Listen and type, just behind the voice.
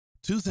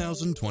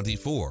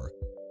2024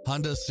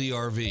 Honda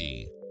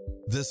CR-V.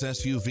 This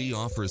SUV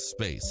offers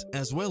space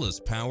as well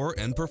as power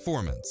and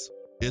performance.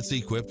 It's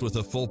equipped with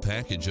a full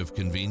package of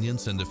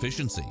convenience and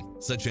efficiency,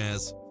 such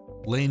as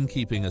lane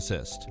keeping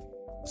assist,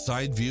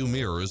 side view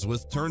mirrors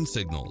with turn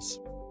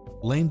signals,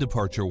 lane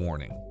departure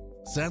warning,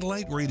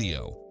 satellite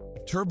radio,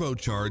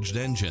 turbocharged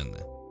engine,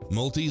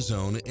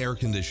 multi-zone air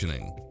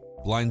conditioning,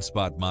 blind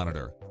spot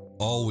monitor,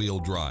 all-wheel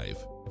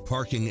drive,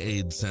 parking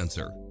aid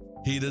sensor,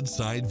 heated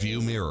side view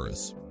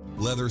mirrors,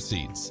 leather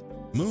seats,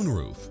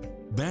 moonroof,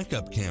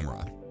 backup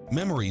camera,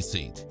 memory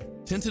seat,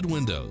 tinted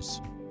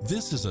windows.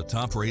 This is a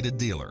top-rated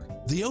dealer.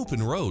 The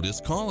open road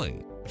is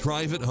calling.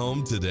 Drive it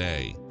home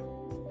today.